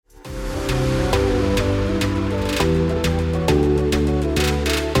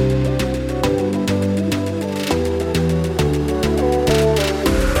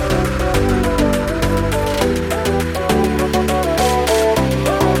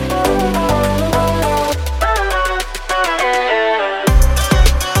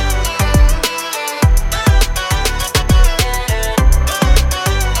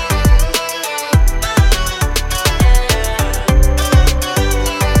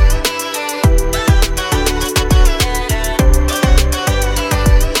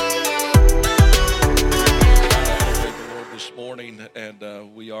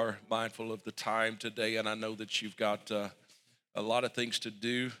mindful of the time today, and I know that you've got a lot of things to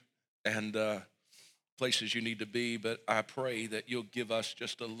do and places you need to be, but I pray that you'll give us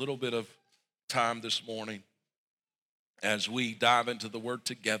just a little bit of time this morning as we dive into the Word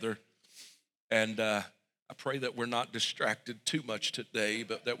together. And I pray that we're not distracted too much today,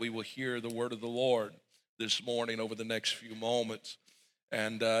 but that we will hear the Word of the Lord this morning over the next few moments.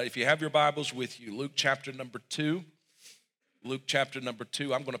 And if you have your Bibles with you, Luke chapter number 2. Luke chapter number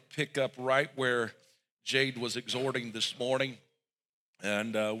 2. I'm going to pick up right where Jade was exhorting this morning.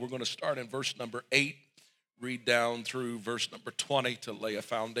 And we're going to start in verse number 8, read down through verse number 20 to lay a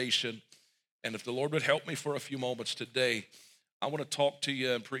foundation. And if the Lord would help me for a few moments today, I want to talk to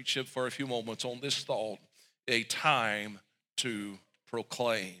you and preach it for a few moments on this thought: a time to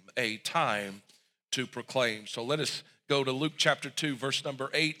proclaim. A time to proclaim. So let us go to Luke chapter 2, verse number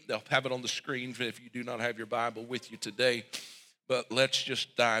 8. They'll have it on the screen if you do not have your Bible with you today. But let's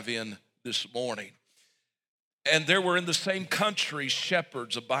just dive in this morning. And there were in the same country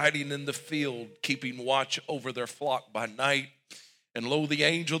shepherds abiding in the field, keeping watch over their flock by night. And lo, the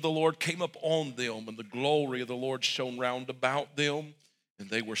angel of the Lord came up on them, and the glory of the Lord shone round about them, and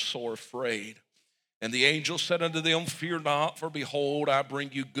they were sore afraid. And the angel said unto them, Fear not, for behold, I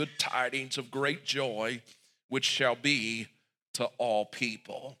bring you good tidings of great joy, which shall be to all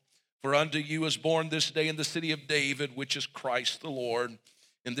people. For unto you is born this day in the city of David, which is Christ the Lord.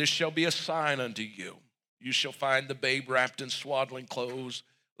 And this shall be a sign unto you. You shall find the babe wrapped in swaddling clothes,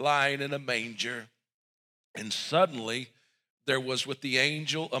 lying in a manger. And suddenly there was with the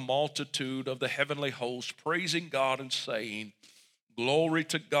angel a multitude of the heavenly host, praising God and saying, Glory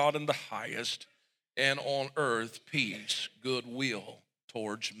to God in the highest, and on earth peace, goodwill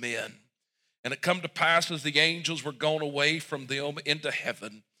towards men. And it come to pass, as the angels were gone away from them into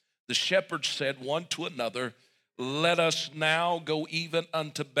heaven, the shepherds said one to another, Let us now go even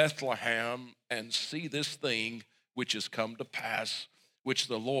unto Bethlehem, and see this thing which is come to pass, which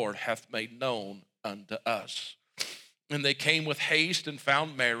the Lord hath made known unto us. And they came with haste and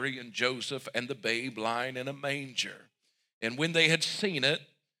found Mary and Joseph and the babe lying in a manger. And when they had seen it,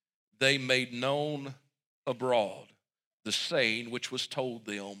 they made known abroad the saying which was told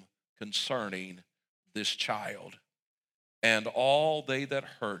them concerning this child. And all they that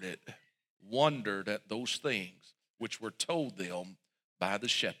heard it wondered at those things which were told them by the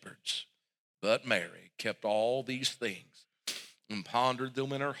shepherds. But Mary kept all these things and pondered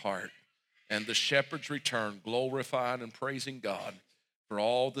them in her heart. And the shepherds returned, glorifying and praising God for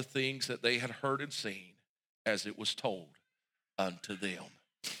all the things that they had heard and seen, as it was told unto them.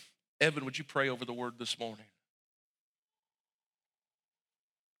 Evan, would you pray over the word this morning?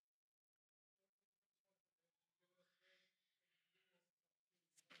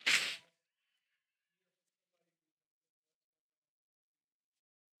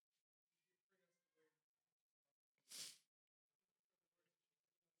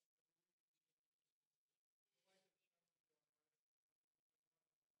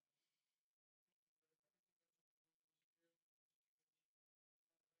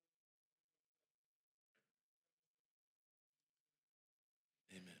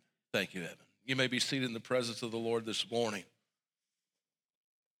 Amen. Thank you, Evan. You may be seated in the presence of the Lord this morning.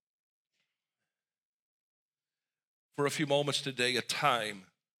 For a few moments today, a time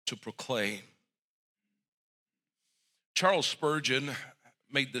to proclaim. Charles Spurgeon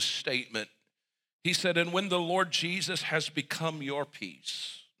made this statement. He said, And when the Lord Jesus has become your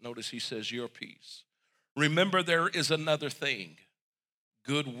peace, notice he says your peace, remember there is another thing,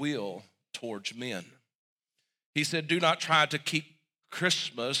 goodwill towards men. He said, do not try to keep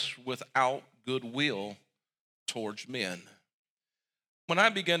Christmas without goodwill towards men. When I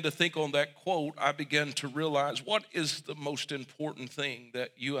began to think on that quote, I began to realize what is the most important thing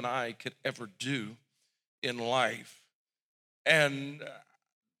that you and I could ever do in life. And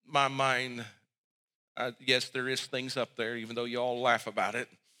my mind, yes, there is things up there, even though you all laugh about it.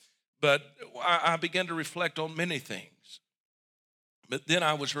 But I began to reflect on many things. But then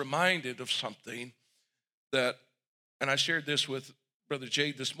I was reminded of something that, and I shared this with Brother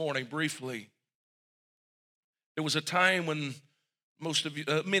Jade this morning briefly. There was a time when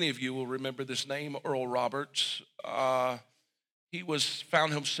many of you will remember this name, Earl Roberts. He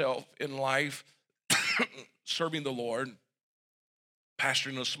found himself in life serving the Lord,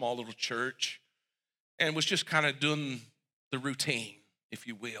 pastoring a small little church, and was just kind of doing the routine, if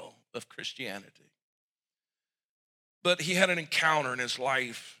you will, of Christianity. But he had an encounter in his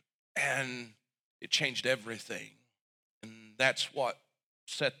life, and it changed everything. And that's what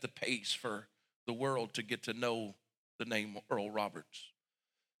set the pace for the world to get to know the name Earl Roberts.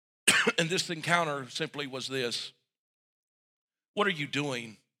 And this encounter simply was this: what are you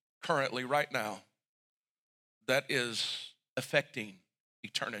doing currently, right now, that is affecting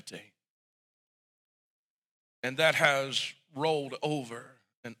eternity. And that has rolled over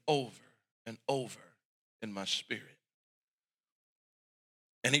and over and over in my spirit.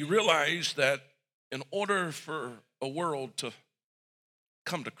 And he realized that in order for a world to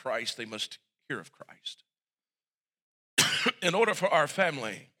come to Christ, they must hear of Christ. In order for our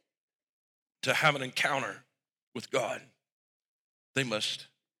family to have an encounter with God, they must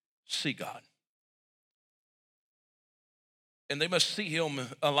see God. And they must see him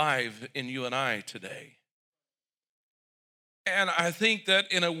alive in you and I today. And I think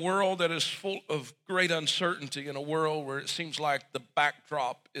that in a world that is full of great uncertainty, in a world where it seems like the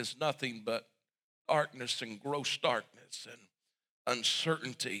backdrop is nothing but darkness and gross darkness and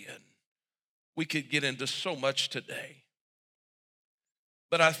uncertainty, and we could get into so much today.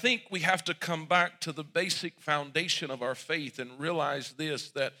 But I think we have to come back to the basic foundation of our faith and realize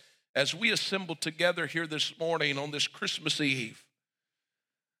this, that as we assemble together here this morning on this Christmas Eve,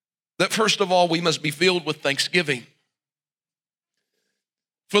 that first of all, we must be filled with thanksgiving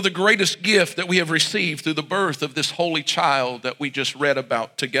for the greatest gift that we have received through the birth of this holy child that we just read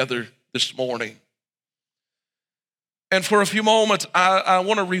about together this morning. And for a few moments, I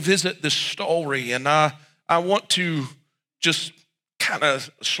want to revisit this story, and I want to just kind of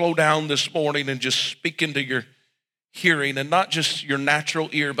slow down this morning and just speak into your hearing, and not just your natural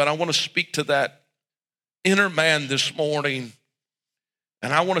ear, but I want to speak to that inner man this morning.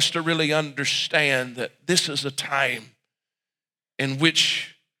 And I want us to really understand that this is a time in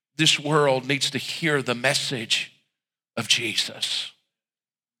which this world needs to hear the message of Jesus.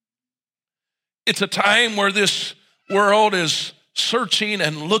 It's a time where this world is searching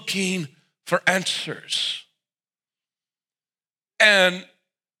and looking for answers. And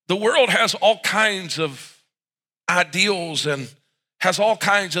the world has all kinds of ideals and has all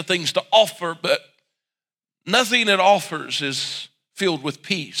kinds of things to offer, but nothing it offers is filled with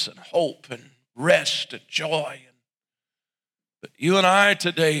peace and hope and rest and joy. But you and I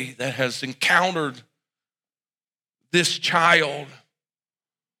today that has encountered this child,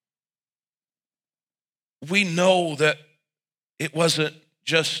 we know that it wasn't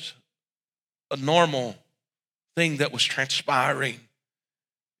just a normal thing that was transpiring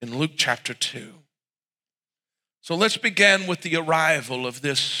in Luke chapter 2. So let's begin with the arrival of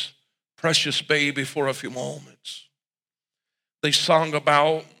this precious baby for a few moments. They sung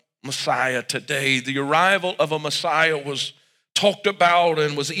about Messiah today. The arrival of a Messiah was talked about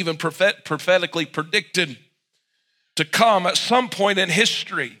and was even prophetically predicted to come at some point in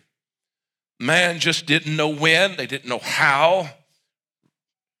history. Man just didn't know when, they didn't know how.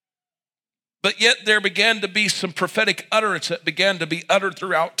 But yet there began to be some prophetic utterance that began to be uttered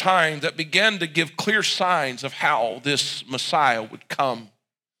throughout time that began to give clear signs of how this Messiah would come.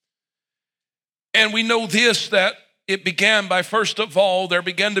 And we know this, that it began by, first of all, there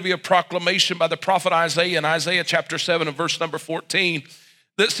began to be a proclamation by the prophet Isaiah in Isaiah chapter 7 and verse number 14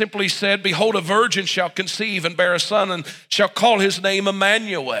 that simply said, "Behold, a virgin shall conceive and bear a son and shall call his name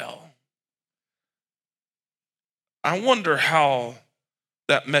Emmanuel." I wonder how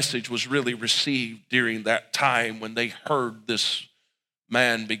that message was really received during that time when they heard this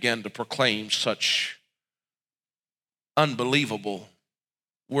man begin to proclaim such unbelievable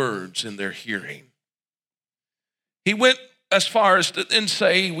words in their hearing. He went as far as to then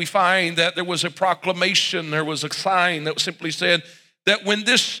say, we find that there was a proclamation, there was a sign that simply said that when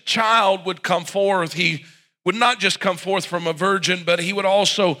this child would come forth, he would not just come forth from a virgin, but he would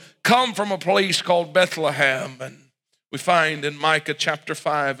also come from a place called Bethlehem. And we find in Micah chapter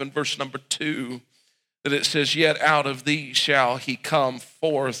 5 and verse number 2 that it says, "Yet out of thee shall he come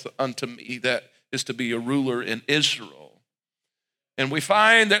forth unto me," that is to be a ruler in Israel. And we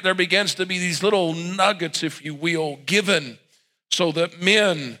find that there begins to be these little nuggets, if you will, given so that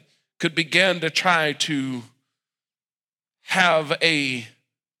men could begin to try to have a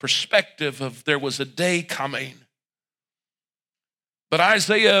perspective of there was a day coming. But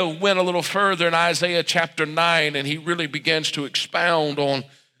Isaiah went a little further in Isaiah chapter 9, and he really begins to expound on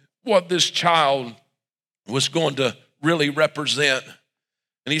what this child was going to really represent.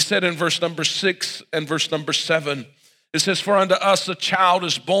 And he said in verse number 6 and verse number 7, it says, "For unto us a child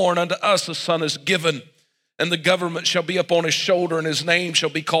is born, unto us a son is given, and the government shall be upon his shoulder, and his name shall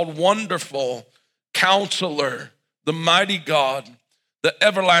be called Wonderful, Counselor, the Mighty God, the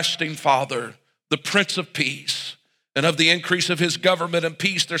Everlasting Father, the Prince of Peace. And of the increase of his government and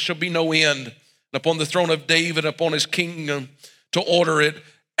peace there shall be no end. And upon the throne of David, upon his kingdom, to order it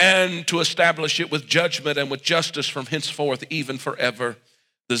and to establish it with judgment and with justice from henceforth, even forever.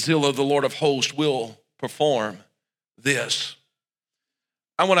 The zeal of the Lord of hosts will perform this."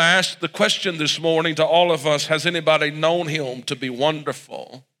 I want to ask the question this morning to all of us: has anybody known him to be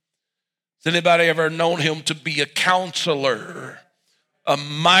wonderful? Has anybody ever known him to be a counselor, a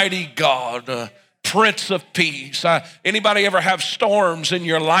mighty God, a Prince of Peace? Anybody ever have storms in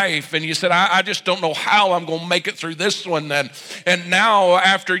your life and you said, I just don't know how I'm going to make it through this one? And now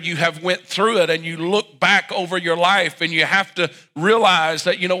after you have went through it and you look back over your life and you have to realize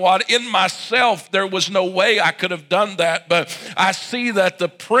that, you know what, in myself there was no way I could have done that, but I see that the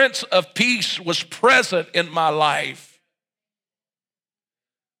Prince of Peace was present in my life.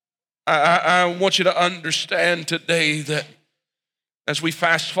 I want you to understand today that as we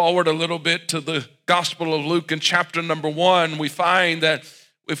fast forward a little bit to the Gospel of Luke in chapter number 1, we find that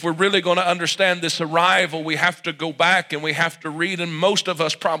if we're really going to understand this arrival, we have to go back and we have to read, and most of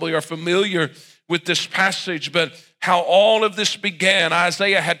us probably are familiar with this passage, but how all of this began.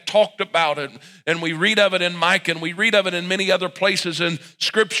 Isaiah had talked about it, and we read of it in Micah, and we read of it in many other places in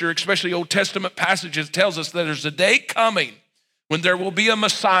Scripture, especially Old Testament passages. It tells us that there's a day coming when there will be a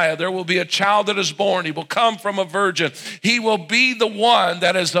Messiah, there will be a child that is born. He will come from a virgin. He will be the one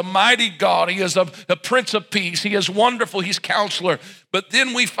that is a mighty God. He is a Prince of Peace. He is wonderful. He's Counselor. But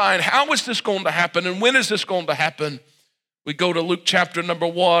then we find, how is this going to happen and when is this going to happen? We go to Luke chapter number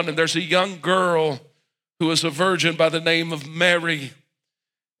 1, and there's a young girl who is a virgin by the name of Mary.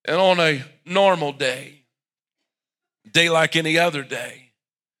 And on a normal day, a day like any other day,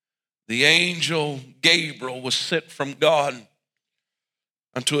 the angel Gabriel was sent from God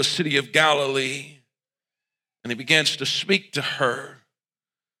unto a city of Galilee, and he begins to speak to her.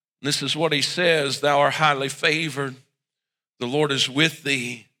 And this is what he says: thou art highly favored, the Lord is with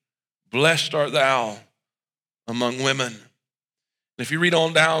thee, blessed art thou among women. And if you read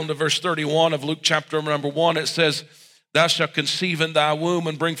on down to verse 31 of Luke chapter number 1, it says, thou shalt conceive in thy womb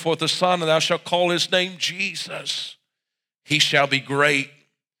and bring forth a son, and thou shalt call his name Jesus. He shall be great,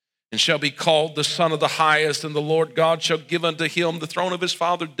 and shall be called the Son of the Highest, and the Lord God shall give unto him the throne of his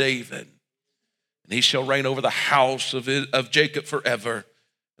father David. And he shall reign over the house of Jacob forever,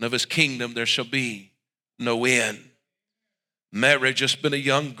 and of his kingdom there shall be no end. Mary, just been a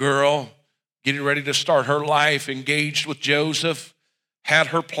young girl, getting ready to start her life, engaged with Joseph, had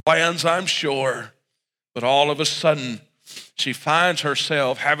her plans, I'm sure, but all of a sudden, she finds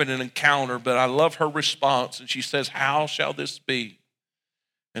herself having an encounter, but I love her response, and she says, how shall this be?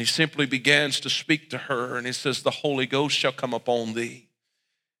 And he simply begins to speak to her, and he says, the Holy Ghost shall come upon thee,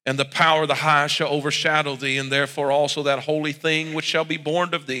 and the power of the highest shall overshadow thee, and therefore also that holy thing which shall be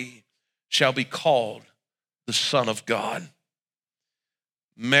born of thee shall be called the Son of God.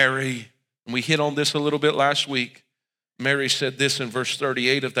 Mary, and we hit on this a little bit last week, Mary said this in verse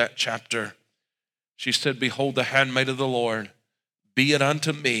 38 of that chapter. She said, behold the handmaid of the Lord, be it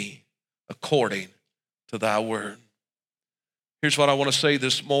unto me according to thy word. Here's what I want to say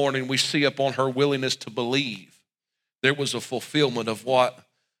this morning. We see upon her willingness to believe, there was a fulfillment of what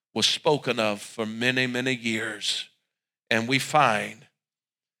was spoken of for many, many years. And we find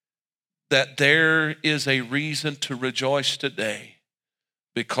that there is a reason to rejoice today,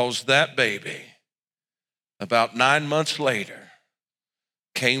 because that baby, about 9 months later,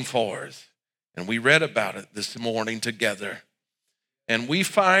 came forth. And we read about it this morning together. And we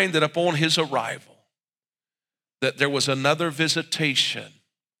find that upon his arrival, that there was another visitation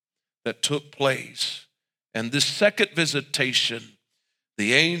that took place. And this second visitation,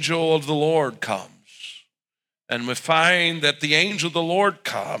 the angel of the Lord comes. And we find that the angel of the Lord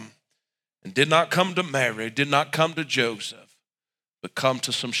come and did not come to Mary, did not come to Joseph, but come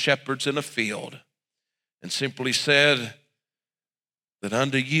to some shepherds in a field and simply said that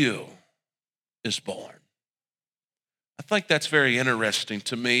unto you is born. I think that's very interesting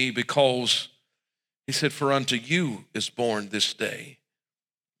to me, because he said, for unto you is born this day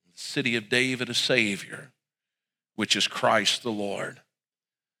in the city of David a Savior, which is Christ the Lord.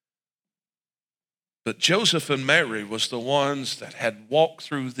 But Joseph and Mary was the ones that had walked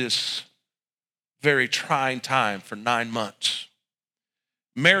through this very trying time for 9 months.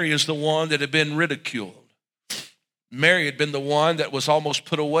 Mary is the one that had been ridiculed. Mary had been the one that was almost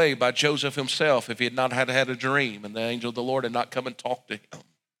put away by Joseph himself if he had not had a dream and the angel of the Lord had not come and talked to him.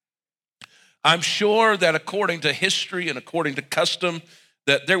 I'm sure that according to history and according to custom,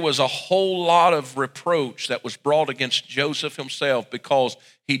 that there was a whole lot of reproach that was brought against Joseph himself because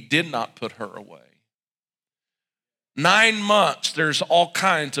he did not put her away. 9 months, there's all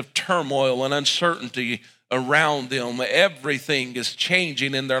kinds of turmoil and uncertainty around them. Everything is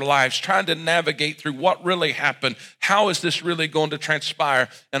changing in their lives, trying to navigate through what really happened. How is this really going to transpire?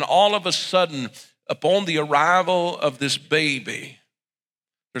 And all of a sudden, upon the arrival of this baby,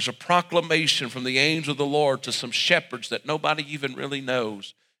 There's a proclamation from the angel of the Lord to some shepherds that nobody even really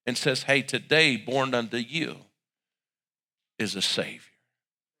knows, and says, hey, today born unto you is a Savior.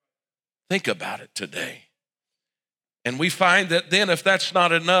 Think about it today. And we find that then, if that's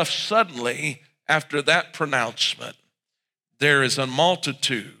not enough, suddenly after that pronouncement, there is a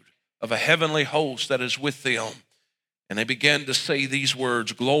multitude of a heavenly host that is with them. And they began to say these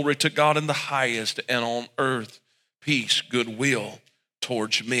words, glory to God in the highest, and on earth peace, goodwill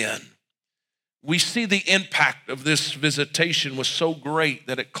towards men. We see the impact of this visitation was so great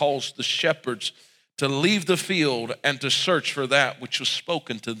that it caused the shepherds to leave the field and to search for that which was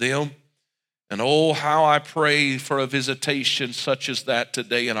spoken to them. And oh, how I pray for a visitation such as that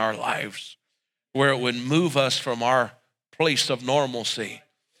today in our lives, where it would move us from our place of normalcy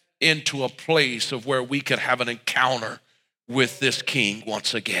into a place of where we could have an encounter with this King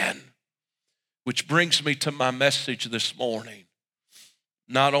once again. Which brings me to my message this morning.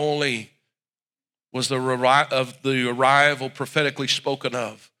 Not only was the arrival prophetically spoken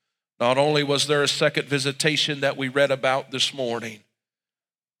of, not only was there a second visitation that we read about this morning,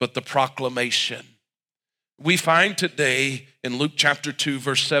 but the proclamation. We find today in Luke chapter 2,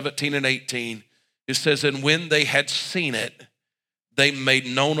 verse 17 and 18, it says, and when they had seen it, they made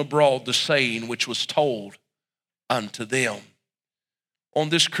known abroad the saying which was told unto them. On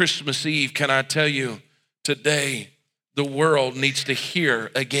this Christmas Eve, can I tell you, today the world needs to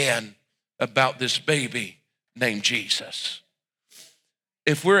hear again about this baby named Jesus.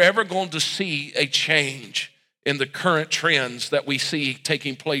 If we're ever going to see a change in the current trends that we see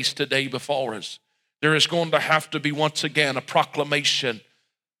taking place today before us, there is going to have to be once again a proclamation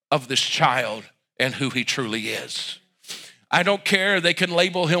of this child and who he truly is. I don't care, they can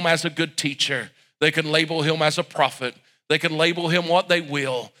label him as a good teacher. They can label him as a prophet. They can label him what they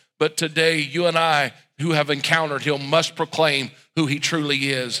will. But today, you and I who have encountered him must proclaim who he truly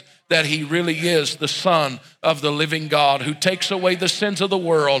is, that he really is the Son of the living God who takes away the sins of the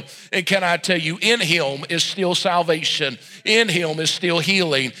world. And can I tell you, in him is still salvation. In him is still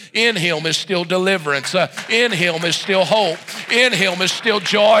healing. In him is still deliverance. In him is still hope. In him is still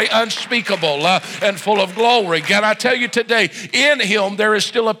joy unspeakable and full of glory. Can I tell you today, in him there is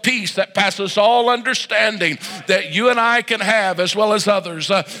still a peace that passes all understanding that you and I can have as well as others.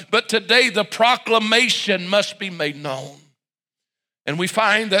 But today the proclamation must be made known. And we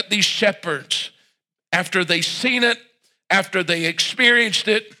find that these shepherds, after they seen it, after they experienced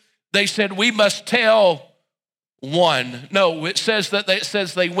it, they said, we must tell one. No, it says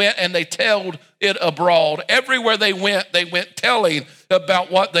they went and they told it abroad. Everywhere they went telling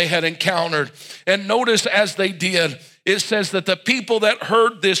about what they had encountered. And notice as they did, it says that the people that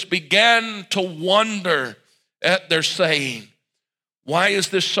heard this began to wonder at their saying. Why is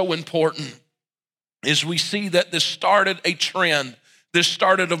this so important? Is we see that this started a trend. This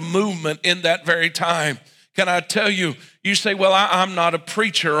started a movement in that very time. Can I tell you, you say, well, I'm not a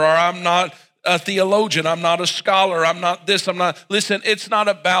preacher, or I'm not a theologian, I'm not a scholar, I'm not this, I'm not. Listen, it's not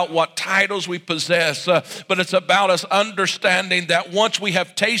about what titles we possess, but it's about us understanding that once we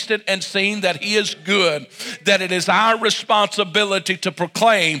have tasted and seen that he is good, that it is our responsibility to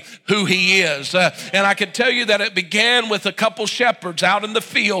proclaim who he is. And I can tell you that it began with a couple shepherds out in the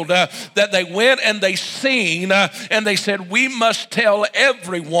field that they went and they seen and they said, we must tell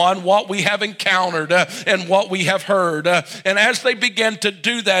everyone what we have encountered and what we have heard. And as they began to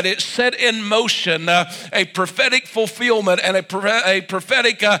do that, it set in motion a prophetic fulfillment and a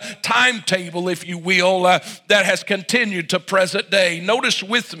prophetic timetable, if you will, that has continued to present day. Notice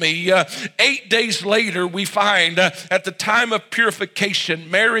with me, 8 days later, we find at the time of purification,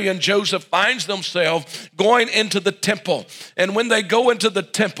 Mary and Joseph finds themselves going into the temple. And when they go into the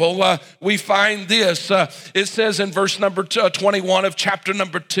temple, we find this. It says in verse number 21 of chapter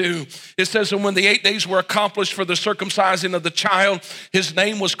number 2, it says, and when the 8 days were accomplished for the circumcising of the child, his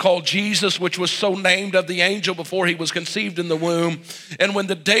name was called Jesus, which was so named of the angel before he was conceived in the womb. And when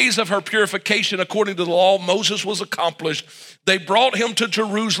the days of her purification according to the law of Moses was accomplished, they brought him to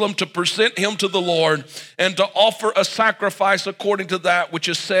Jerusalem to present him to the Lord and to offer a sacrifice according to that which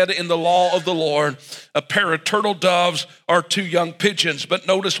is said in the law of the Lord, a pair of turtle doves or 2 young pigeons. But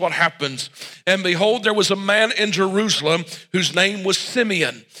notice what happens. And behold, there was a man in Jerusalem whose name was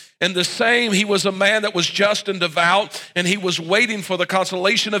Simeon. And the same, he was a man that was just and devout, and he was waiting for the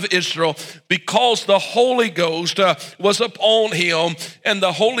consolation of Israel because the Holy Ghost was upon him, and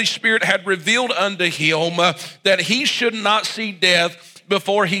the Holy Spirit had revealed unto him that he should not see death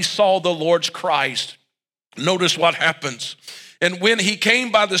before he saw the Lord's Christ. Notice what happens. And when he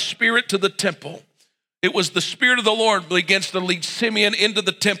came by the Spirit to the temple, it was the Spirit of the Lord begins to lead Simeon into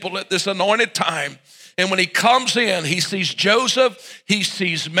the temple at this anointed time. And when he comes in, he sees Joseph, he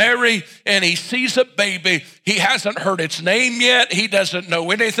sees Mary, and he sees a baby. He hasn't heard its name yet. He doesn't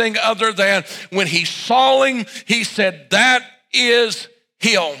know anything other than when he saw him, he said, "That is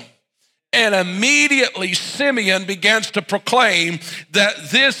him." And immediately Simeon begins to proclaim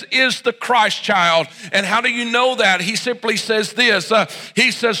that this is the Christ child. And how do you know that? He simply says this.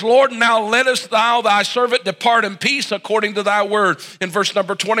 He says, "Lord, now lettest thou thy servant depart in peace according to thy word." In verse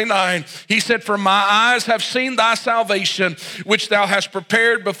number 29, he said, "For my eyes have seen thy salvation, which thou hast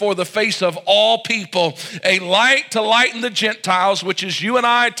prepared before the face of all people, a light to lighten the Gentiles," which is you and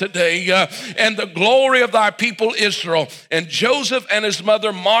I today, "and the glory of thy people Israel." And Joseph and his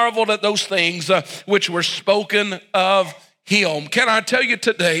mother marveled at those things which were spoken of him. Can I tell you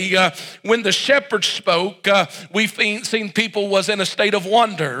today, when the shepherds spoke, we've seen people was in a state of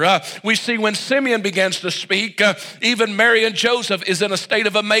wonder. We see when Simeon begins to speak, even Mary and Joseph is in a state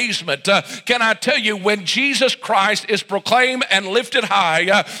of amazement. Can I tell you, when Jesus Christ is proclaimed and lifted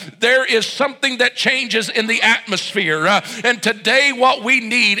high, there is something that changes in the atmosphere. And today what we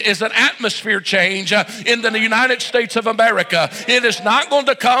need is an atmosphere change in the United States of America. It is not going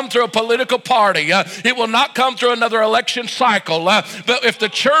to come through a political party. It will not come through another election cycle. But if the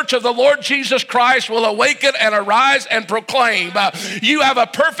church of the Lord Jesus Christ will awaken and arise and proclaim, you have a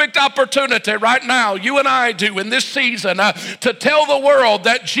perfect opportunity right now, you and I do in this season, to tell the world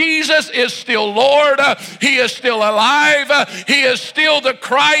that Jesus is still Lord, he is still alive, he is still the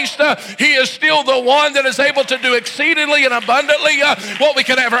Christ, he is still the one that is able to do exceedingly and abundantly what we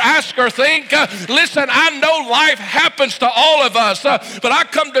could ever ask or think. Listen, I know life happens to all of us, but I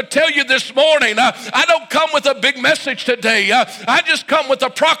come to tell you this morning, I don't come with a big message today. I just come with a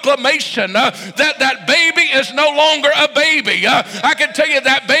proclamation that baby is no longer a baby. I can tell you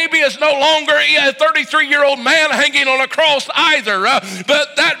that baby is no longer a 33-year-old man hanging on a cross either,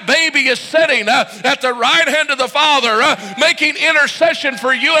 but that baby is sitting at the right hand of the Father, making intercession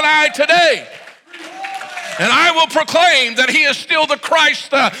for you and I today. And I will proclaim that he is still the Christ,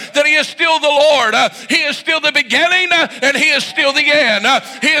 that he is still the Lord. He is still the beginning and he is still the end.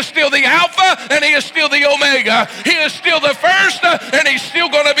 He is still the Alpha and he is still the Omega. He is still the first and he's still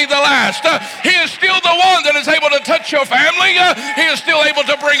going to be the last. He is still the one that is able to touch your family. He is still able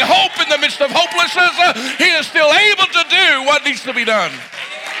to bring hope in the midst of hopelessness. He is still able to do what needs to be done.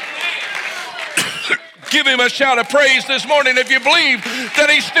 Give him a shout of praise this morning if you believe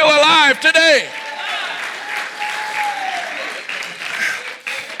that he's still alive today.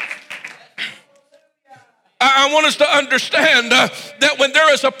 I want us to understand that when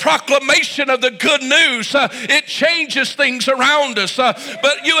there is a proclamation of the good news, it changes things around us.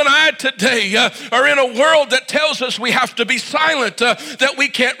 But you and I today are in a world that tells us we have to be silent, that we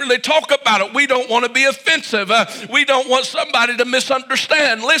can't really talk about it. We don't want to be offensive. We don't want somebody to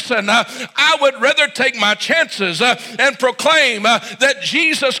misunderstand. Listen, I would rather take my chances and proclaim that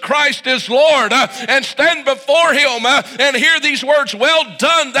Jesus Christ is Lord and stand before him and hear these words, "Well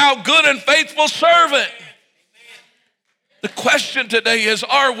done, thou good and faithful servant." The question today is,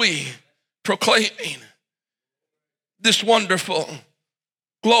 are we proclaiming this wonderful,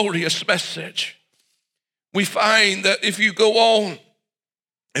 glorious message? We find that if you go on,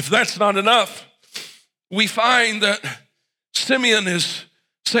 if that's not enough, we find that Simeon is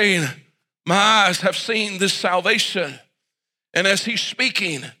saying, "My eyes have seen this salvation." And as he's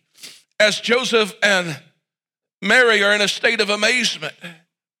speaking, as Joseph and Mary are in a state of amazement,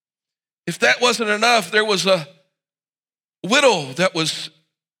 if that wasn't enough, there was a widow that was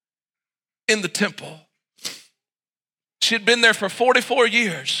in the temple. She had been there for 44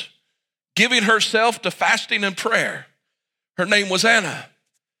 years, giving herself to fasting and prayer. Her name was Anna.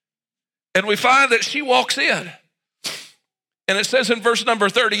 And we find that she walks in. And it says in verse number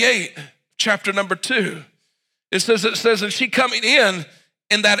 38, chapter number 2, it says, and she coming in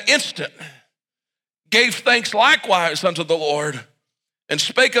that instant, gave thanks likewise unto the Lord, and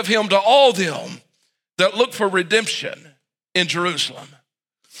spake of him to all them that look for redemption in Jerusalem.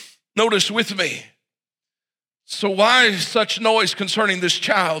 Notice with me. So why such noise concerning this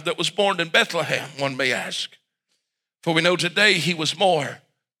child that was born in Bethlehem, one may ask? For we know today he was more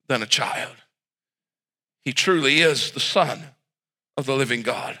than a child. He truly is the Son of the living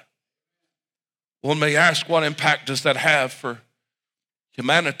God. One may ask, what impact does that have for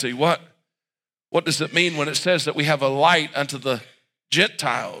humanity? What does it mean when it says that we have a light unto the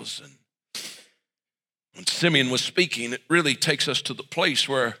Gentiles? And when Simeon was speaking, it really takes us to the place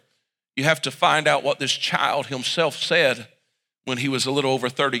where you have to find out what this child himself said when he was a little over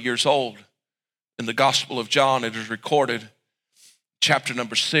 30 years old. In the Gospel of John, it is recorded, chapter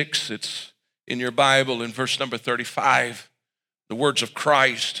number 6, it's in your Bible in verse number 35, the words of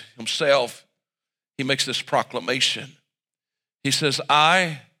Christ himself. he makes this proclamation. He says,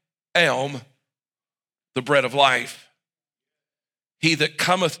 I am the bread of life. He that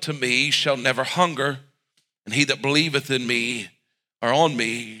cometh to me shall never hunger, and he that believeth in me or on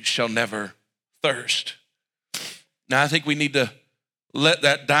me shall never thirst. Now, I think we need to let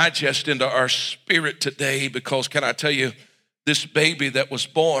that digest into our spirit today, because can I tell you, this baby that was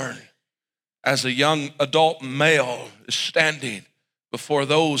born as a young adult male is standing before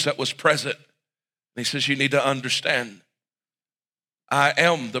those that was present. And he says, you need to understand, I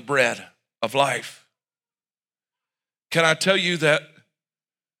am the bread of life. Can I tell you that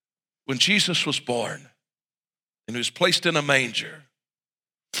when Jesus was born and he was placed in a manger,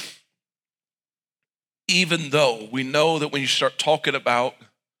 even though we know that when you start talking about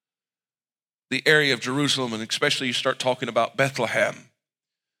the area of Jerusalem, and especially you start talking about Bethlehem,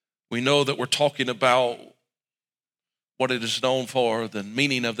 we know that we're talking about what it is known for. The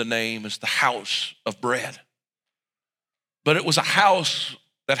meaning of the name is the house of bread. But it was a house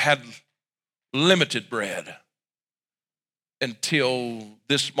that had limited bread until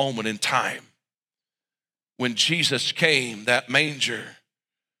this moment in time. When Jesus came, that manger,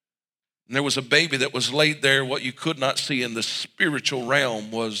 and there was a baby that was laid there. What you could not see in the spiritual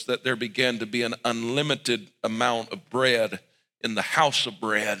realm was that there began to be an unlimited amount of bread in the house of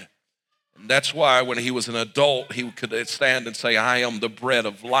bread. And that's why when he was an adult, he could stand and say, I am the bread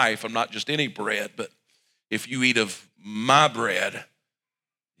of life. I'm not just any bread, but if you eat of my bread,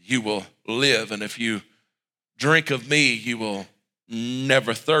 you will live. And if you drink of me, you will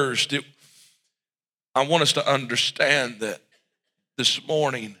never thirst. I want us to understand that this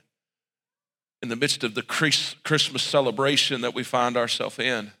morning, in the midst of the Christmas celebration that we find ourselves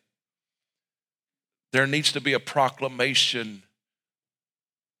in, there needs to be a proclamation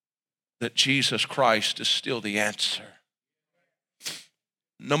that Jesus Christ is still the answer.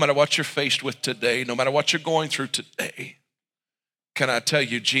 No matter what you're faced with today, no matter what you're going through today, can I tell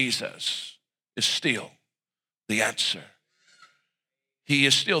you, Jesus is still the answer. He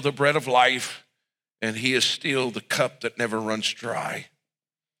is still the bread of life, and he is still the cup that never runs dry.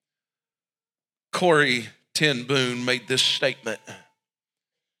 Corrie ten Boom made this statement.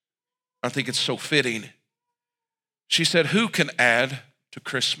 I think it's so fitting. She said, who can add to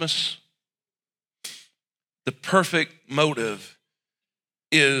Christmas? The perfect motive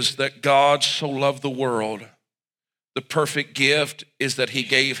is that God so loved the world. The perfect gift is that he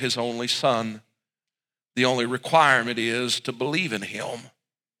gave his only son. The only requirement is to believe in him.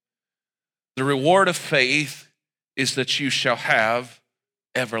 The reward of faith is that you shall have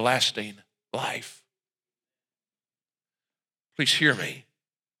everlasting life. Please hear me.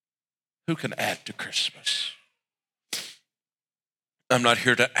 Who can add to Christmas? I'm not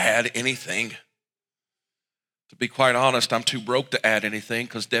here to add anything. To be quite honest, I'm too broke to add anything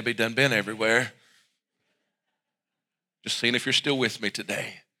because Debbie done been everywhere. Just seeing if you're still with me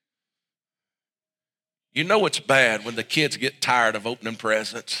today. You know it's bad when the kids get tired of opening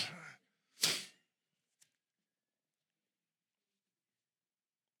presents.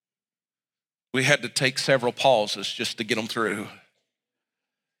 We had to take several pauses just to get them through.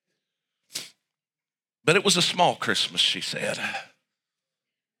 But it was a small Christmas, she said.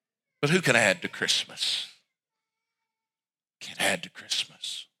 But who can add to Christmas? Can add to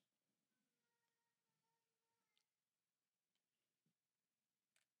Christmas.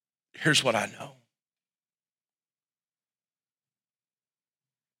 Here's what I know.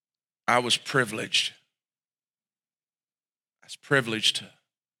 I was privileged. I was privileged to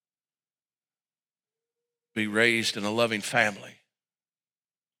be raised in a loving family. I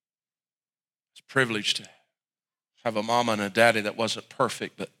was privileged to have a mama and a daddy that wasn't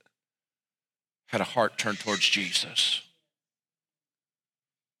perfect, but had a heart turned towards Jesus.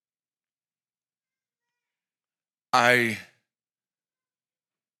 I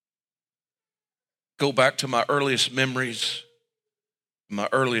go back to my earliest memories. My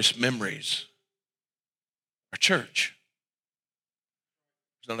earliest memories are church.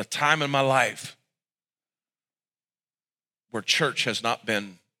 There's not a time in my life where church has not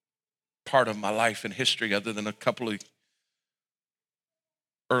been part of my life and history, other than a couple of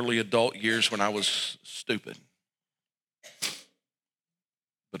early adult years when I was stupid.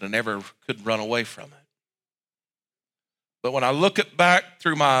 But I never could run away from it. But when I look back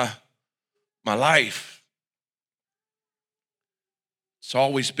through my life, it's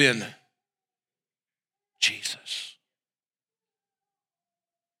always been Jesus,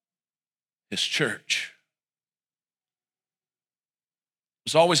 his church. It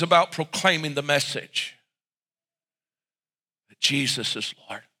was always about proclaiming the message that Jesus is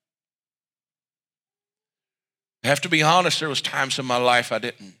Lord. I have to be honest, there was times in my life I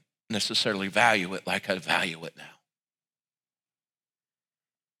didn't necessarily value it like I value it now.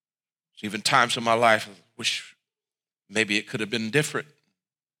 There's even times in my life I wish maybe it could have been different,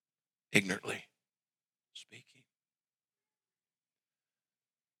 ignorantly speaking.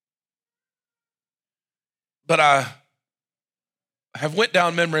 But I have went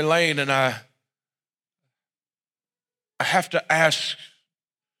down memory lane, and I have to ask,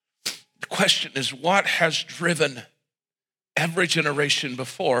 the question is, what has driven every generation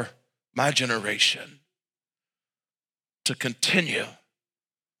before my generation to continue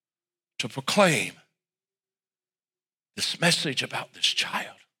to proclaim this message about this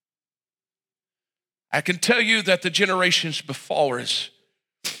child? I can tell you that the generations before us,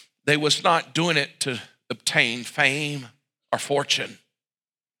 they was not doing it to obtain fame or fortune.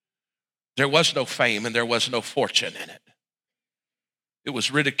 There was no fame and there was no fortune in it. It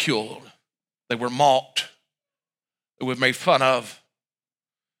was ridiculed. They were mocked. They were made fun of.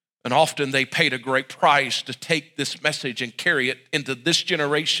 And often they paid a great price to take this message and carry it into this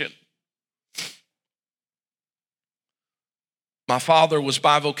generation. My father was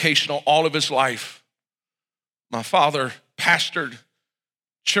bivocational all of his life. My father pastored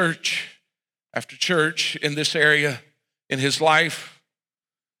church after church in this area in his life.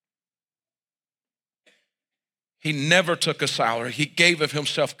 He never took a salary. He gave of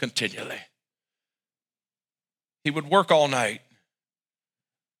himself continually. He would work all night,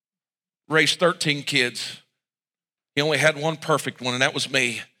 raised 13 kids. He only had one perfect one, and that was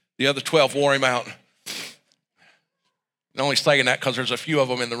me. The other 12 wore him out. I'm only saying that because there's a few of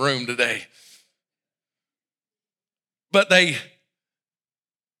them in the room today. But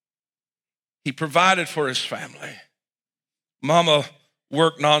he provided for his family. Mama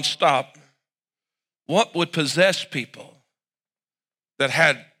worked nonstop. What would possess people that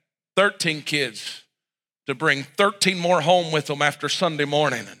had 13 kids to bring 13 more home with them after Sunday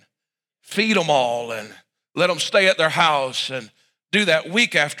morning and feed them all and let them stay at their house and do that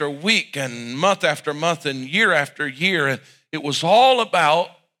week after week and month after month and year after year? And it was all about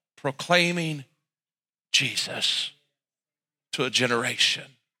proclaiming Jesus to a generation.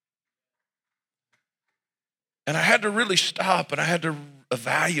 And I had to really stop, and I had to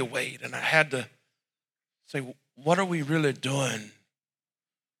evaluate, and I had to say, what are we really doing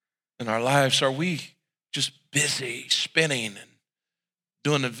in our lives? Are we just busy spinning and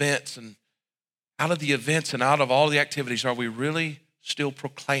doing events? And out of the events and out of all the activities, are we really still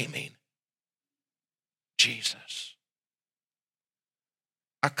proclaiming Jesus?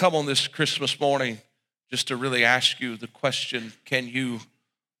 I come on this Christmas morning just to really ask you the question, can you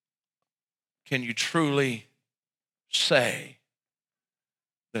truly say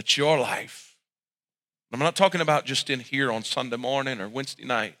that your life, I'm not talking about just in here on Sunday morning or Wednesday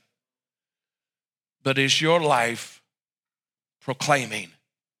night, but is your life proclaiming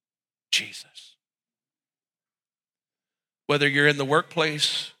Jesus? Whether you're in the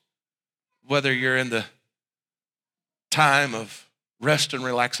workplace, whether you're in the time of rest and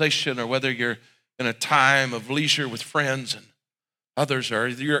relaxation, or whether you're in a time of leisure with friends and others, or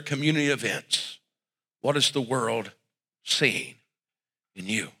you're at community events, what is the world seeing in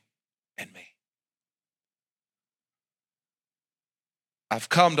you and me? I've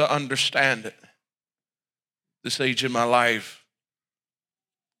come to understand it. This age in my life,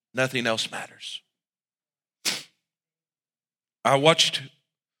 nothing else matters. I watched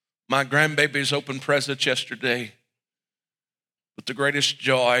my grandbabies open presents yesterday, but the greatest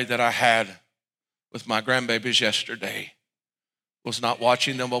joy that I had with my grandbabies yesterday was not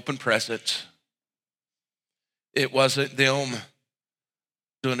watching them open presents. It wasn't them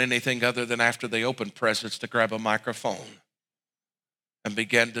doing anything other than after they opened presents to grab a microphone and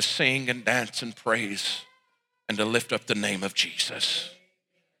begin to sing and dance and praise and to lift up the name of Jesus.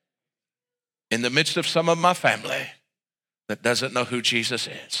 In the midst of some of my family that doesn't know who Jesus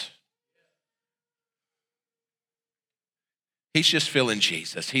is. He's just feeling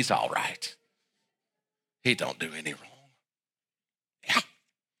Jesus. He's all right. He don't do any wrong. Yeah.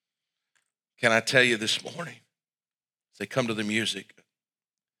 Can I tell you this morning, as they come to the music,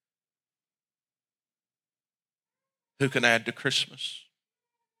 who can add to Christmas?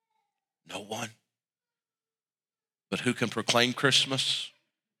 No one. But who can proclaim Christmas?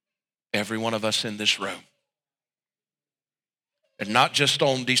 Every one of us in this room. And not just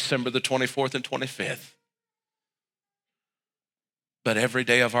on December the 24th and 25th, but every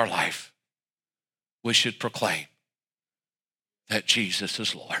day of our life, we should proclaim that Jesus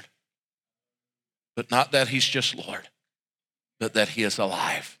is Lord. But not that he's just Lord, but that he is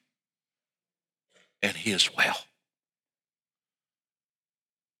alive and he is well.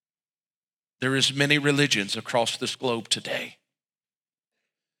 There is many religions across this globe today.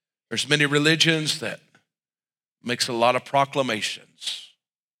 There's many religions that makes a lot of proclamations.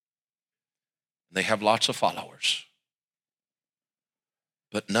 They have lots of followers.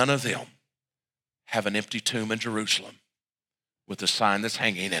 But none of them have an empty tomb in Jerusalem with a sign that's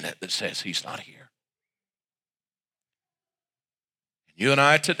hanging in it that says he's not here. And you and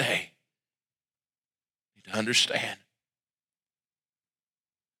I today need to understand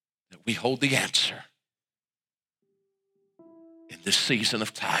that we hold the answer in this season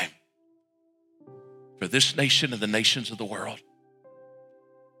of time for this nation and the nations of the world.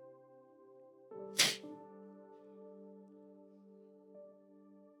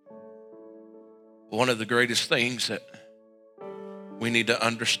 One of the greatest things that we need to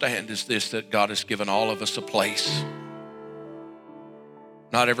understand is this, that God has given all of us a place.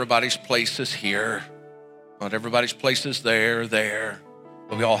 Not everybody's place is here. Not everybody's place is there,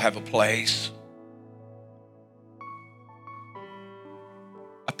 but we all have a place.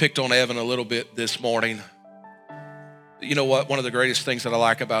 I picked on Evan a little bit this morning. You know what? One of the greatest things that I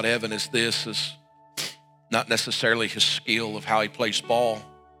like about Evan is not necessarily his skill of how he plays ball.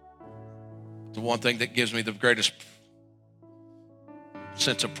 The one thing that gives me the greatest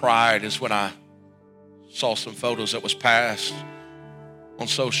sense of pride is when I saw some photos that was passed on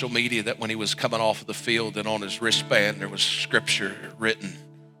social media that when he was coming off of the field and on his wristband there was scripture written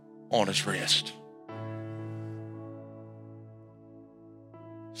on his wrist.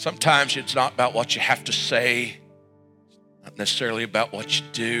 Sometimes it's not about what you have to say, not necessarily about what you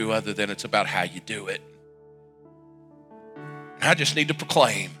do, other than it's about how you do it. And I just need to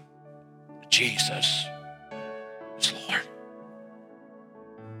proclaim Jesus is Lord.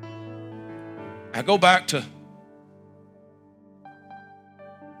 I go back to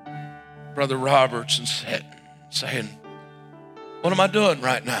Brother Roberts and saying, what am I doing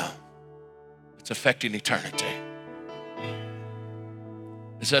right now? It's affecting eternity.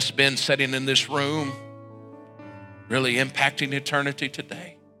 Has us been sitting in this room really impacting eternity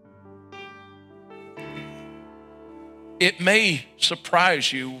today? It may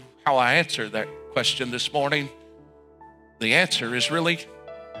surprise you how I answer that question this morning. The answer is really,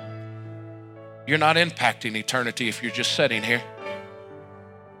 you're not impacting eternity if you're just sitting here.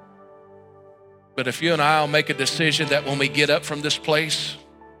 But if you and I will make a decision that when we get up from this place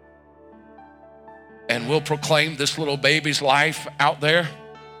and we'll proclaim this little baby's life out there,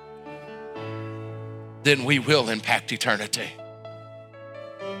 then we will impact eternity.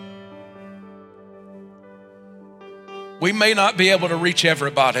 We may not be able to reach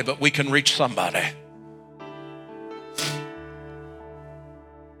everybody, but we can reach somebody.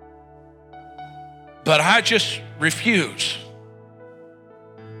 But I just refuse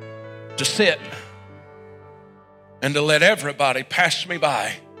to sit and to let everybody pass me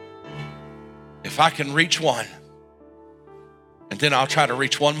by. If I can reach one, and then I'll try to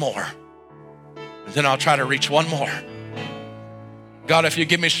reach one more, and then I'll try to reach one more. God, if you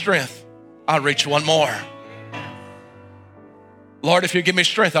give me strength, I'll reach one more. Lord, if you give me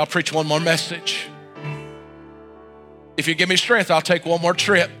strength, I'll preach one more message. If you give me strength, I'll take one more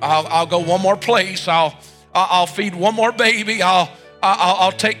trip. I'll go one more place. I'll feed one more baby.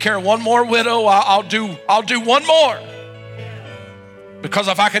 I'll take care of one more widow. I'll do one more. Because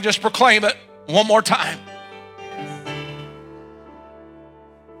if I can just proclaim it one more time.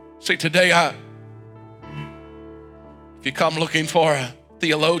 See, today, if you come looking for a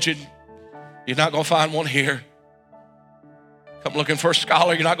theologian, you're not going to find one here. Come looking for a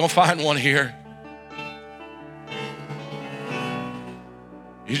scholar, you're not going to find one here.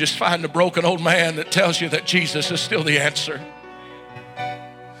 You just find a broken old man that tells you that Jesus is still the answer.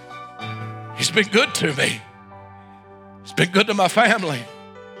 He's been good to me. He's been good to my family.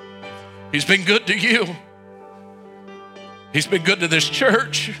 He's been good to you. He's been good to this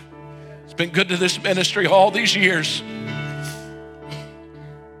church. He's been good to this ministry all these years.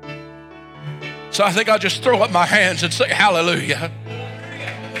 So I think I'll just throw up my hands and say hallelujah.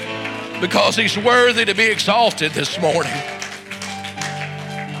 Because he's worthy to be exalted this morning.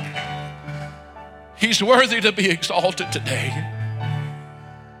 He's worthy to be exalted today.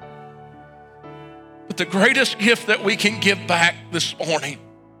 But the greatest gift that we can give back this morning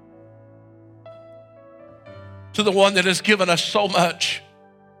to the one that has given us so much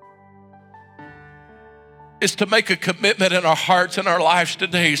is to make a commitment in our hearts and our lives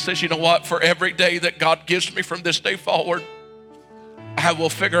today. He says, you know what? For every day that God gives me from this day forward, I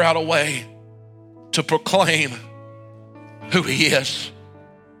will figure out a way to proclaim who he is.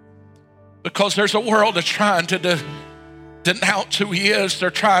 Because there's a world that's trying to denounce who he is.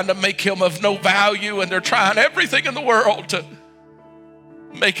 They're trying to make him of no value, and they're trying everything in the world to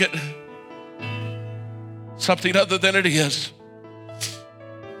make it something other than it is.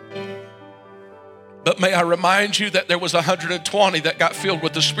 But may I remind you that there was 120 that got filled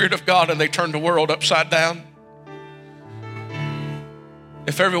with the Spirit of God and they turned the world upside down.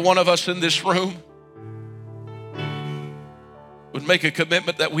 If every one of us in this room would make a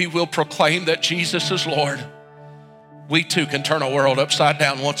commitment that we will proclaim that Jesus is Lord, we too can turn a world upside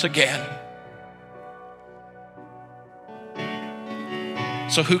down once again.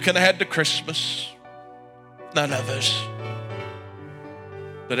 So who can add to Christmas? None of us.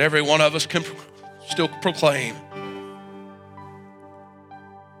 But every one of us can still proclaim.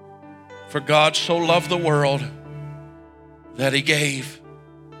 For God so loved the world that he gave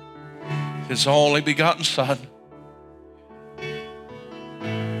his only begotten Son.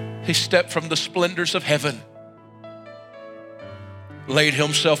 He stepped from the splendors of heaven, laid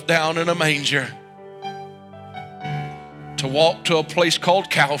himself down in a manger to walk to a place called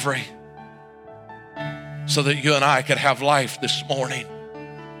Calvary so that you and I could have life this morning.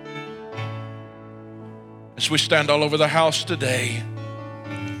 As we stand all over the house today,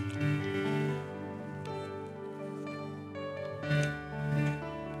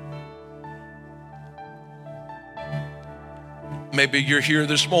 maybe you're here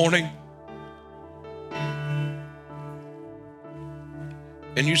this morning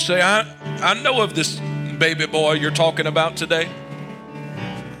and you say, I know of this baby boy you're talking about today.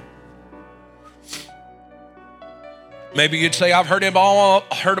 Maybe you'd say, I've heard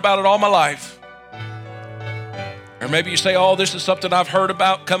about it all my life. Or maybe you say, oh, this is something I've heard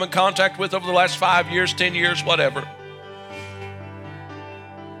about, come in contact with over the last 5 years, 10 years, whatever.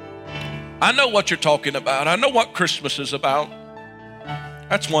 I know what you're talking about. I know what Christmas is about.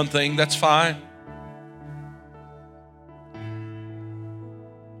 That's one thing, that's fine.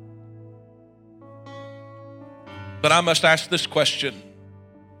 But I must ask this question,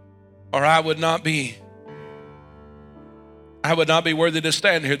 or I would not be worthy to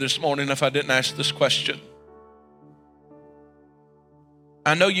stand here this morning if I didn't ask this question.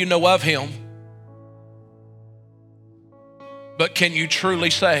 I know you know of him, but can you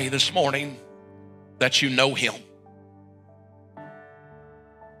truly say this morning that you know him?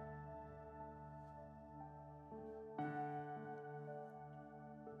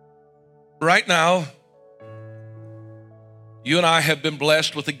 Right now, you and I have been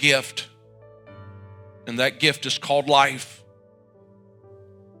blessed with a gift, and that gift is called life.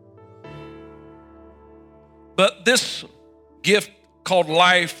 But this gift called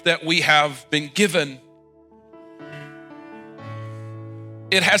life that we have been given,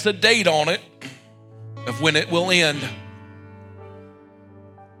 it has a date on it of when it will end.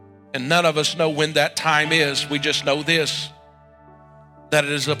 And none of us know when that time is. We just know this, that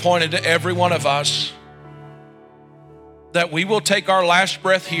it is appointed to every one of us that we will take our last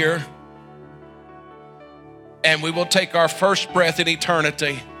breath here and we will take our first breath in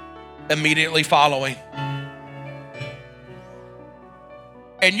eternity immediately following.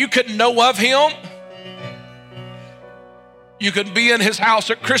 And you can know of him. You can be in his house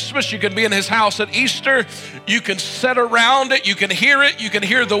at Christmas. You can be in his house at Easter. You can sit around it. You can hear it. You can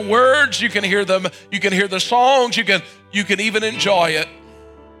hear the words. You can hear them. You can hear the songs. You can even enjoy it.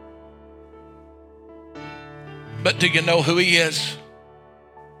 But do you know who he is?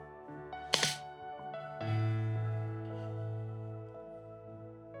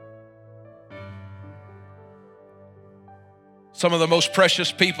 Some of the most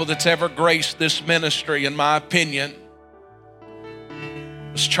precious people that's ever graced this ministry, in my opinion,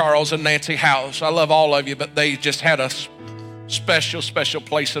 is Charles and Nancy House. I love all of you, but they just had a special, special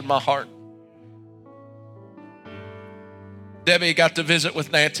place in my heart. Debbie got to visit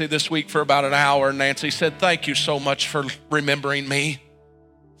with Nancy this week for about an hour. Nancy said, thank you so much for remembering me.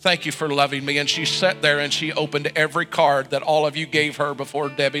 Thank you for loving me. And she sat there and she opened every card that all of you gave her before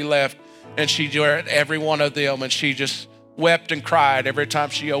Debbie left. And she read every one of them, and she just wept and cried every time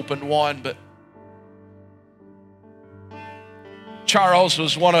she opened one. But Charles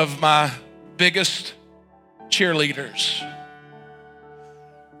was one of my biggest cheerleaders.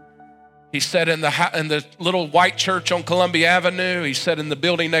 He sat in the little white church on Columbia Avenue. He sat in the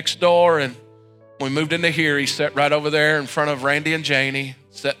building next door, and when we moved into here, he sat right over there in front of Randy and Janie.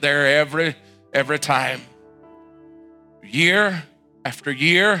 Sat there every time, year after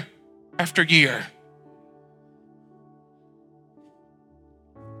year after year.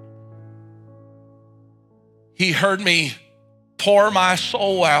 He heard me pour my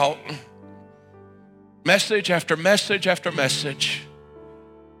soul out, message after message after message.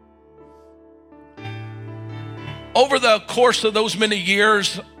 Over the course of those many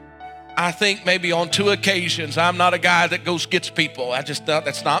years, I think maybe on 2 occasions, I'm not a guy that gets people.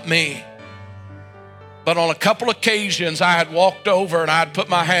 That's not me. But on a couple occasions, I had walked over and I had put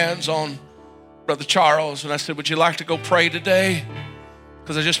my hands on Brother Charles, and I said, would you like to go pray today?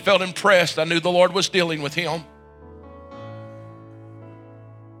 Because I just felt impressed. I knew the Lord was dealing with him.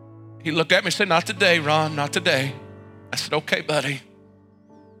 He looked at me and said, not today, Ron, not today. I said, okay, buddy.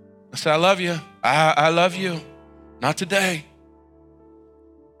 I said, I love you. I love you. Not today.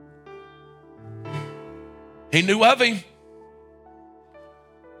 He knew of him.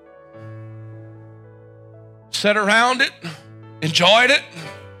 Sat around it, enjoyed it,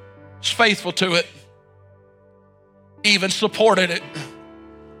 was faithful to it, even supported it,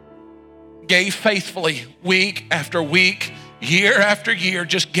 gave faithfully week after week, year after year,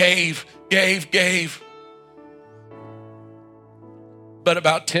 just gave. But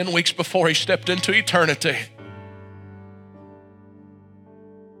about 10 weeks before he stepped into eternity,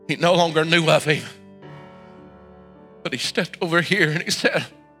 he no longer knew of him. But he stepped over here and he said,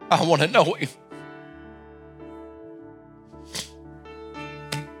 I want to know him.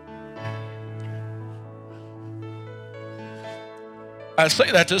 I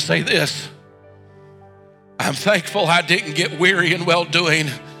say that to say this. I'm thankful I didn't get weary in well-doing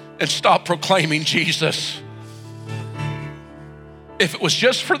and stop proclaiming Jesus. If it was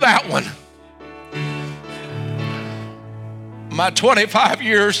just for that one, my 25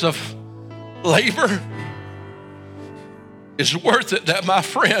 years of labor is worth it that my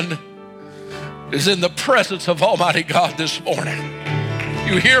friend is in the presence of Almighty God this morning.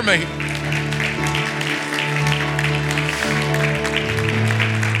 You hear me?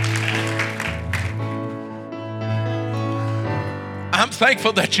 I'm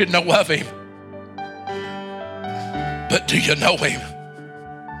thankful that you know of him. But do you know him?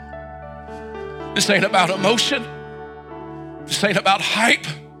 This ain't about emotion. This ain't about hype.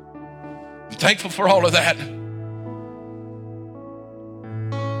 I'm thankful for all of that.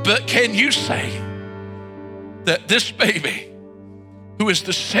 But can you say that this baby, who is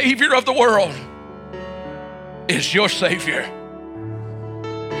the Savior of the world, is your Savior?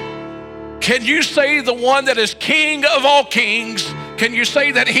 Can you say the one that is King of all kings, can you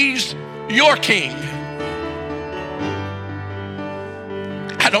say that he's your King?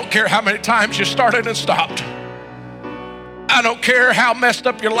 I don't care how many times you started and stopped. I don't care how messed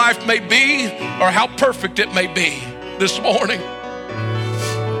up your life may be or how perfect it may be this morning.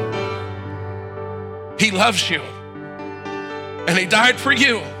 He loves you. And he died for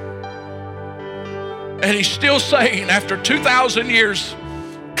you. And he's still saying after 2,000 years,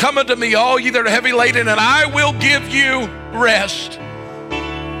 come unto me, all ye that are heavy laden, and I will give you rest.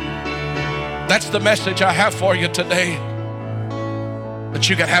 That's the message I have for you today. That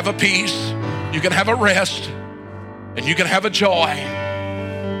you can have a peace, you can have a rest, and you can have a joy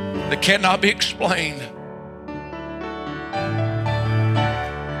that cannot be explained.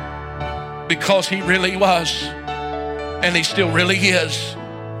 Because he really was, and he still really is,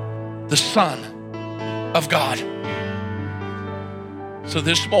 the Son of God. So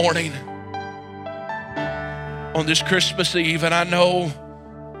this morning, on this Christmas Eve, and I know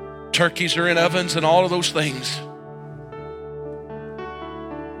turkeys are in ovens and all of those things,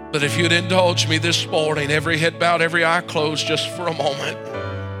 but if you'd indulge me this morning, every head bowed, every eye closed, just for a moment.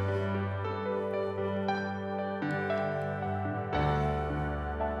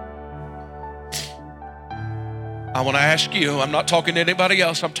 I want to ask you, I'm not talking to anybody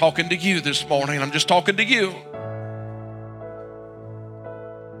else, I'm talking to you this morning. I'm just talking to you.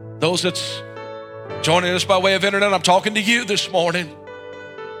 Those that's joining us by way of internet, I'm talking to you this morning.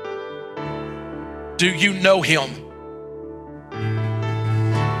 Do you know him?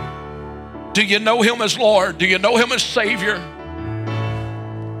 Do you know him as Lord? Do you know him as Savior?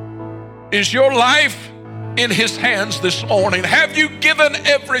 Is your life in his hands this morning? Have you given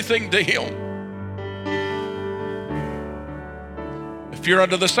everything to him? If you're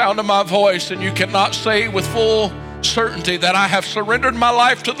under the sound of my voice and you cannot say with full certainty that I have surrendered my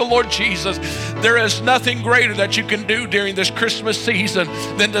life to the Lord Jesus, there is nothing greater that you can do during this Christmas season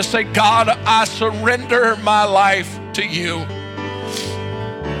than to say, God, I surrender my life to you.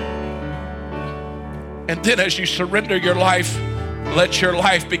 And then as you surrender your life, let your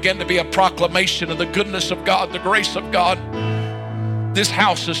life begin to be a proclamation of the goodness of God, the grace of God. This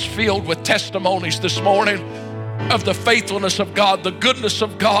house is filled with testimonies this morning of the faithfulness of God, the goodness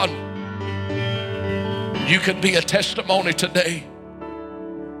of God. You can be a testimony today.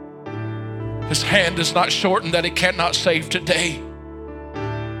 His hand is not shortened that he cannot save today.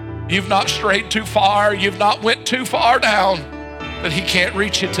 You've not strayed too far. You've not went too far down that he can't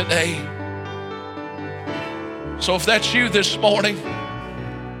reach you today. So if that's you this morning,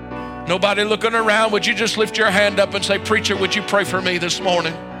 nobody looking around, would you just lift your hand up and say, preacher, would you pray for me this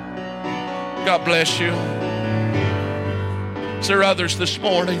morning? God bless you. Is there others this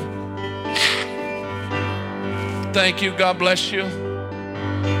morning? Thank you. God bless you.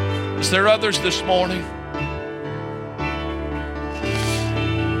 Is there others this morning?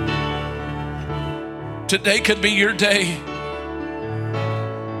 Today could be your day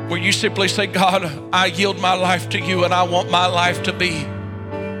where you simply say, God, I yield my life to you, and I want my life to be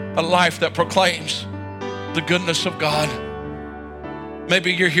a life that proclaims the goodness of God.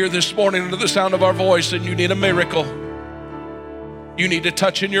 Maybe you're here this morning under the sound of our voice and you need a miracle. You need a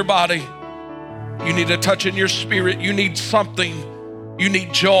touch in your body. You need a touch in your spirit. You need something. You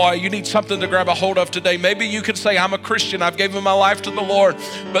need joy. You need something to grab a hold of today. Maybe you could say, I'm a Christian. I've given my life to the Lord,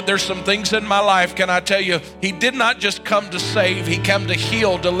 but there's some things in my life. Can I tell you, he did not just come to save. He came to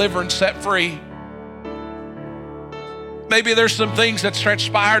heal, deliver, and set free. Maybe there's some things that's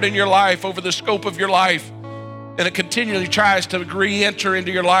transpired in your life over the scope of your life, and it continually tries to re-enter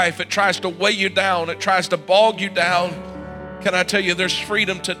into your life. It tries to weigh you down. It tries to bog you down. Can I tell you, there's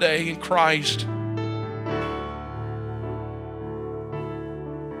freedom today in Christ.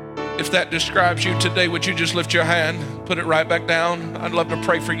 If that describes you today, would you just lift your hand, put it right back down? I'd love to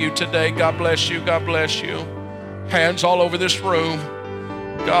pray for you today. God bless you. God bless you. Hands all over this room.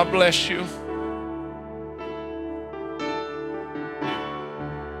 God bless you.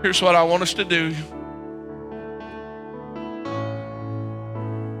 Here's what I want us to do.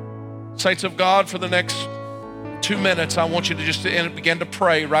 Saints of God, for the next 2 minutes, I want you to just begin to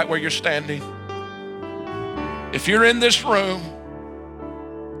pray right where you're standing. If you're in this room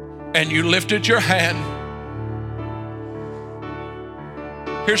and you lifted your hand,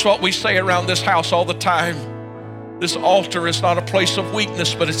 here's what we say around this house all the time. This altar is not a place of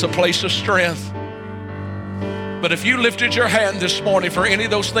weakness, but it's a place of strength. But if you lifted your hand this morning for any of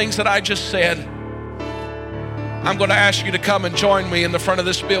those things that I just said, I'm going to ask you to come and join me in the front of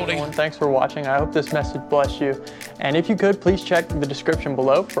this building. Thanks for watching. I hope this message blessed you. And if you could, please check the description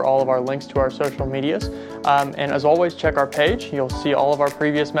below for all of our links to our social medias. And as always, check our page. You'll see all of our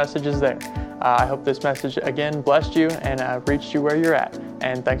previous messages there. I hope this message again blessed you and reached you where you're at.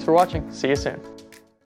 And thanks for watching. See you soon.